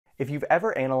If you've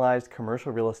ever analyzed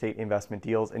commercial real estate investment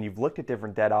deals and you've looked at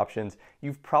different debt options,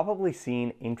 you've probably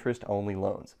seen interest-only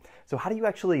loans. So how do you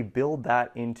actually build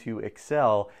that into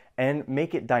Excel and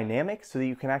make it dynamic so that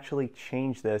you can actually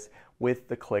change this with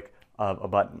the click of a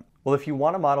button? Well, if you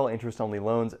want to model interest-only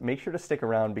loans, make sure to stick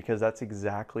around because that's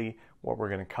exactly what we're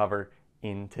going to cover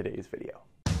in today's video.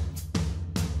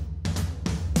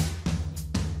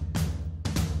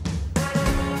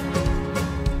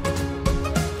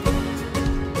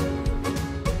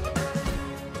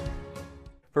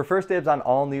 For first dibs on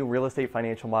all new real estate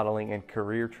financial modeling and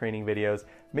career training videos,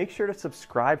 make sure to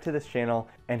subscribe to this channel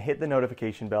and hit the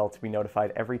notification bell to be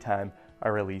notified every time I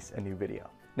release a new video.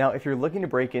 Now, if you're looking to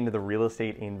break into the real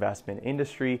estate investment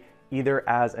industry, either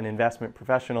as an investment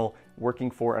professional working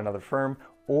for another firm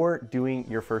or doing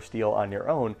your first deal on your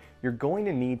own, you're going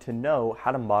to need to know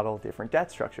how to model different debt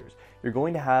structures. You're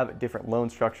going to have different loan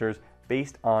structures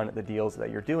based on the deals that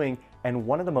you're doing, and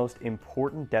one of the most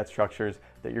important debt structures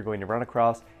that you're going to run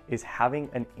across is having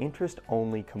an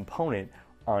interest-only component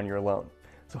on your loan.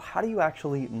 So how do you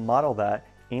actually model that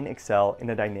in Excel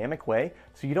in a dynamic way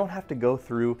so you don't have to go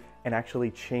through and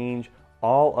actually change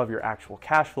all of your actual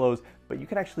cash flows, but you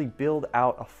can actually build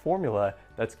out a formula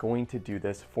that's going to do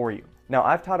this for you? Now,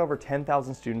 I've taught over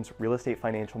 10,000 students real estate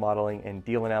financial modeling and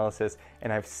deal analysis,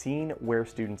 and I've seen where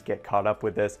students get caught up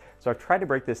with this. So I've tried to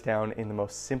break this down in the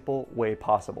most simple way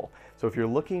possible. So if you're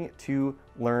looking to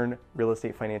learn real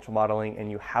estate financial modeling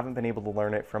and you haven't been able to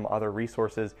learn it from other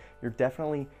resources, you're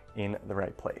definitely in the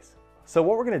right place. So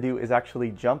what we're going to do is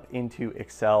actually jump into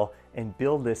Excel and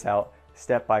build this out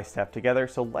step by step together.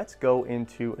 So let's go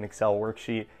into an Excel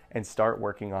worksheet and start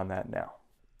working on that now.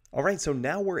 All right, so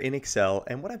now we're in Excel,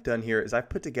 and what I've done here is I've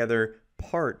put together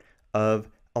part of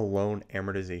a loan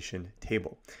amortization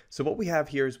table. So what we have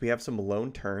here is we have some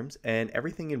loan terms, and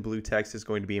everything in blue text is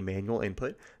going to be a manual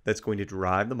input that's going to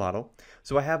drive the model.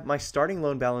 So I have my starting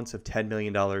loan balance of $10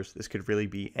 million. This could really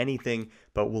be anything,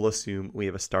 but we'll assume we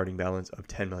have a starting balance of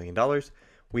 $10 million.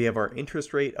 We have our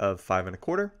interest rate of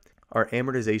 5.25, our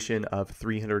amortization of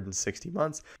 360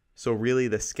 months. So really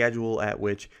the schedule at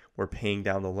which we're paying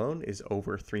down the loan is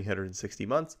over 360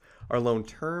 months. Our loan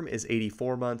term is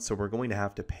 84 months, so we're going to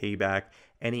have to pay back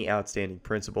any outstanding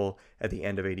principal at the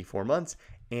end of 84 months.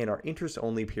 And our interest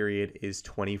only period is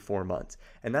 24 months.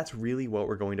 And that's really what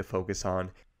we're going to focus on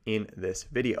in this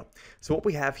video. So what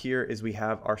we have here is we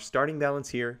have our starting balance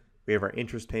here, we have our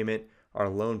interest payment, our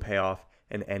loan payoff,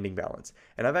 and ending balance.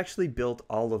 And I've actually built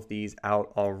all of these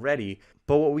out already,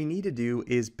 but what we need to do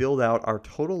is build out our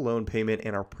total loan payment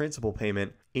and our principal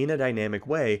payment in a dynamic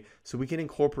way so we can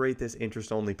incorporate this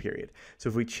interest only period. So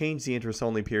if we change the interest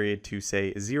only period to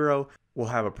say 0, we'll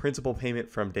have a principal payment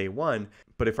from day 1,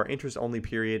 but if our interest only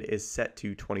period is set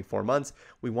to 24 months,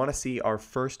 we want to see our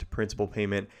first principal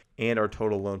payment and our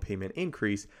total loan payment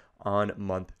increase on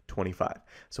month 25.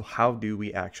 So how do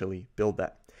we actually build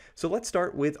that? So let's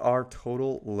start with our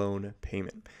total loan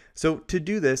payment. So to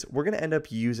do this, we're going to end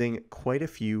up using quite a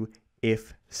few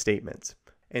if statements.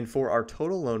 And for our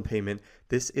total loan payment,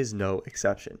 this is no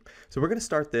exception. So we're going to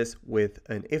start this with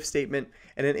an if statement,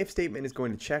 and an if statement is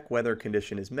going to check whether a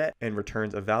condition is met and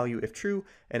returns a value if true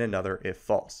and another if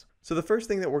false. So the first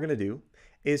thing that we're going to do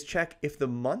is check if the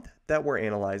month that we're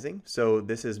analyzing, so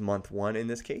this is month 1 in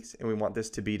this case, and we want this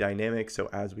to be dynamic, so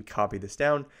as we copy this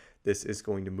down, this is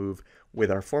going to move with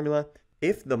our formula.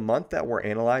 If the month that we're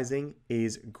analyzing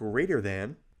is greater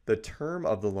than the term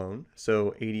of the loan,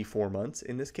 so 84 months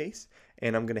in this case,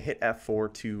 and I'm going to hit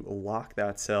F4 to lock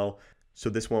that cell so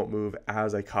this won't move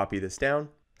as I copy this down.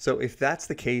 So if that's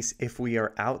the case, if we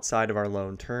are outside of our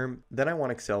loan term, then I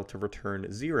want Excel to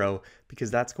return 0 because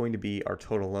that's going to be our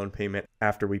total loan payment.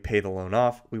 After we pay the loan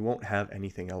off, we won't have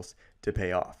anything else to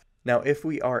pay off. Now, if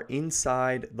we are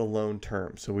inside the loan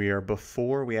term, so we are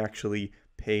before we actually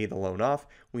pay the loan off,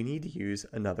 we need to use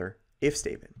another if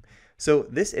statement. So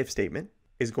this if statement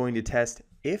is going to test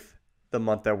if the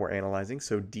month that we're analyzing,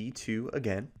 so D2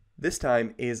 again, this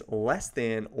time is less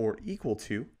than or equal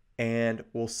to, and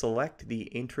we'll select the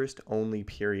interest only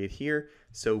period here,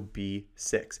 so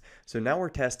B6. So now we're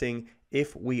testing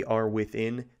if we are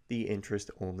within the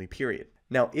interest only period.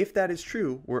 Now, if that is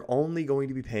true, we're only going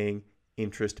to be paying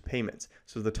interest payments.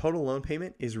 So the total loan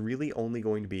payment is really only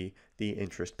going to be the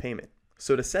interest payment.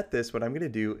 So to set this, what I'm going to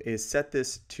do is set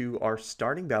this to our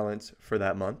starting balance for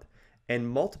that month and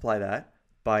multiply that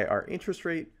by our interest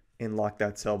rate and lock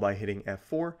that cell by hitting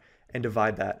F4 and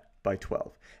divide that by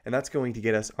 12. And that's going to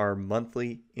get us our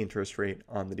monthly interest rate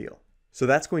on the deal. So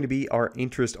that's going to be our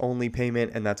interest only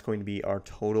payment, and that's going to be our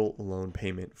total loan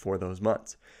payment for those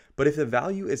months. But if the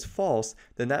value is false,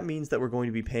 then that means that we're going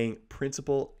to be paying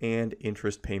principal and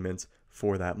interest payments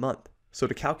for that month. So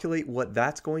to calculate what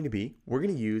that's going to be, we're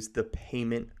going to use the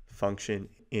payment function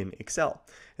in Excel.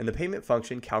 And the payment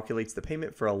function calculates the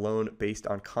payment for a loan based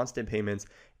on constant payments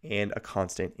and a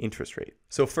constant interest rate.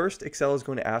 So first, Excel is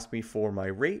going to ask me for my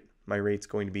rate. My rate's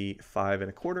going to be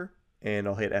 5.25, and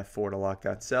I'll hit F4 to lock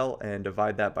that cell and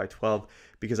divide that by 12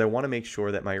 because I want to make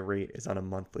sure that my rate is on a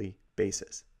monthly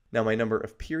basis. Now my number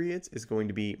of periods is going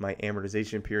to be my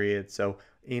amortization period. So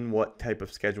in what type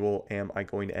of schedule am I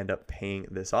going to end up paying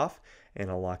this off?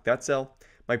 And I'll lock that cell.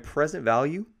 My present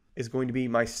value is going to be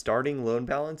my starting loan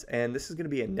balance, and this is going to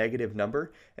be a negative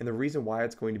number. And the reason why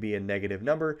it's going to be a negative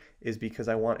number is because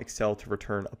I want Excel to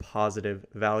return a positive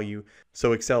value.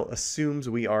 So Excel assumes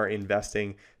we are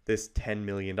investing this $10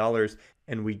 million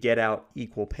and we get out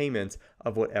equal payments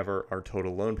of whatever our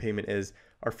total loan payment is.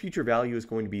 Our future value is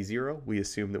going to be 0. We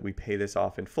assume that we pay this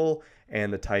off in full,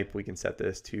 and the type, we can set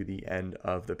this to the end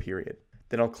of the period.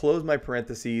 Then I'll close my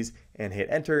parentheses and hit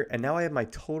enter, and now I have my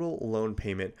total loan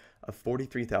payment of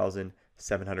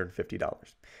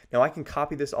 $43,750. Now I can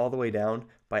copy this all the way down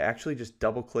by actually just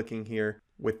double clicking here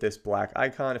with this black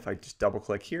icon. If I just double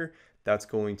click here, that's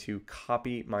going to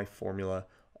copy my formula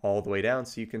all the way down.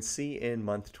 So you can see in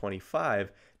month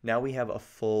 25, now we have a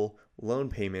full loan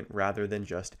payment rather than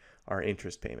just our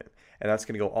interest payment. And that's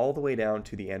going to go all the way down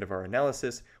to the end of our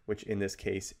analysis, which in this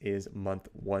case is month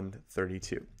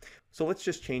 132. So let's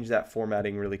just change that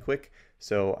formatting really quick.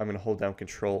 So I'm going to hold down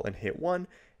Control and hit 1,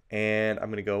 and I'm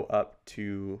going to go up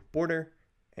to border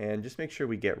and just make sure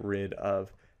we get rid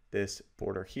of this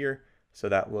border here so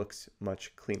that looks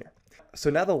much cleaner. So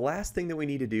now the last thing that we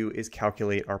need to do is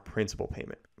calculate our principal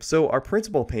payment. So our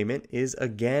principal payment is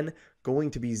again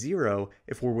going to be 0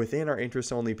 if we're within our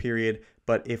interest only period,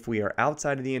 but if we are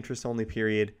outside of the interest only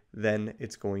period, then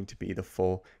it's going to be the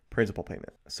full principal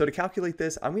payment. So to calculate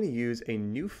this, I'm going to use a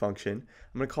new function.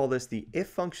 I'm going to call this the if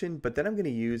function, but then I'm going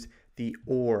to use the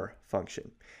or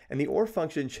function. And the or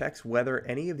function checks whether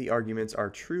any of the arguments are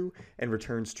true and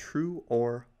returns true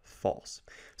or false.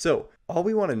 So all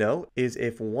we want to know is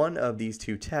if one of these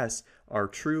two tests are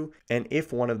true, and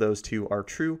if one of those two are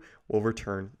true, we'll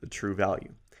return the true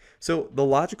value. So the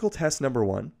logical test number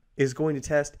 1 is going to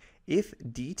test if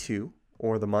D2,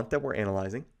 or the month that we're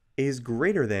analyzing, is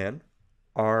greater than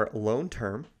our loan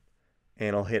term,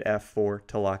 and I'll hit F4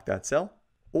 to lock that cell,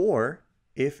 or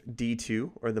if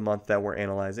D2, or the month that we're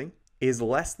analyzing, is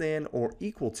less than or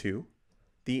equal to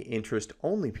the interest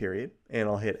only period, and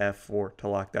I'll hit F4 to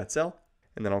lock that cell,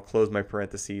 and then I'll close my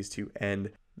parentheses to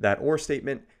end that or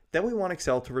statement. Then we want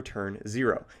Excel to return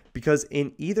 0, because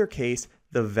in either case,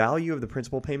 the value of the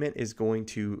principal payment is going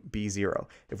to be 0.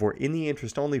 If we're in the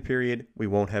interest only period, we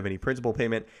won't have any principal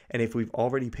payment, and if we've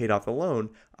already paid off the loan,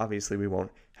 obviously we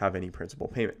won't have any principal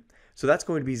payment. So that's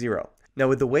going to be 0. Now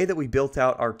with the way that we built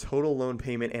out our total loan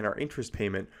payment and our interest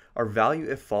payment, our value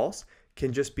if false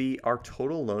can just be our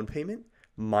total loan payment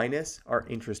minus our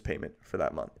interest payment for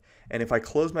that month. And if I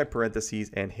close my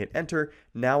parentheses and hit enter,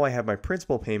 now I have my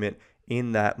principal payment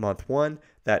in that month 1,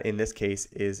 that in this case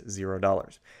is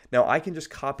 $0. Now I can just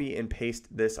copy and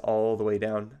paste this all the way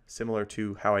down, similar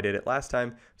to how I did it last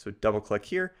time. So double click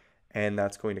here, and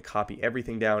that's going to copy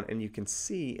everything down. And you can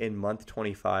see in month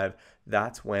 25,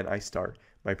 that's when I start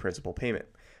my principal payment.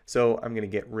 So I'm going to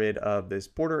get rid of this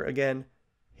border again,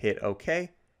 hit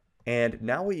OK. And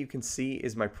now what you can see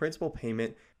is my principal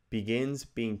payment begins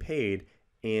being paid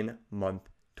in month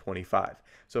 25.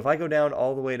 So if I go down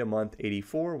all the way to month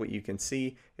 84, what you can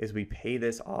see is we pay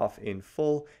this off in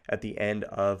full at the end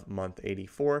of month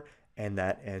 84, and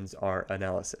that ends our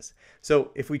analysis.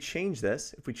 So if we change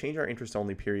this, if we change our interest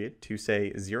only period to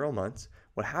say 0 months,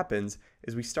 what happens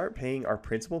is we start paying our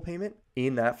principal payment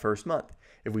in that first month.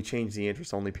 If we change the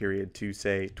interest only period to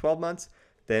say 12 months,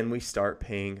 then we start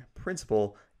paying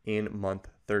principal in month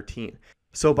 13.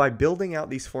 So by building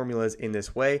out these formulas in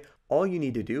this way, all you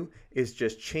need to do is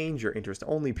just change your interest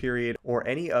only period or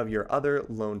any of your other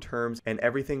loan terms, and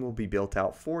everything will be built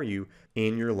out for you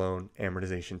in your loan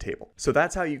amortization table. So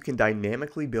that's how you can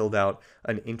dynamically build out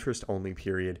an interest only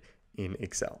period in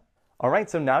Excel. All right,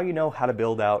 so now you know how to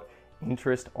build out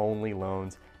interest only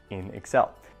loans in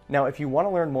Excel. Now, if you want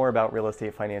to learn more about real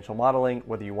estate financial modeling,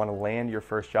 whether you want to land your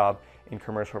first job in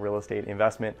commercial real estate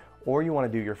investment or you want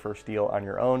to do your first deal on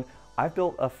your own, I've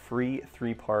built a free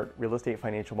 3-part real estate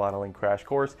financial modeling crash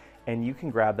course, and you can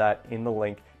grab that in the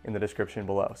link in the description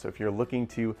below. So if you're looking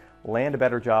to land a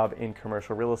better job in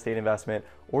commercial real estate investment,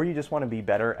 or you just want to be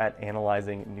better at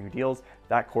analyzing new deals,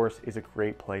 that course is a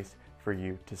great place for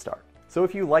you to start. So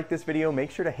if you like this video, make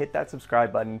sure to hit that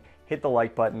subscribe button, hit the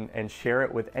like button, and share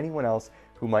it with anyone else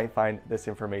who might find this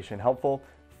information helpful.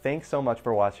 Thanks so much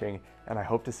for watching, and I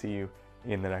hope to see you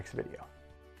in the next video.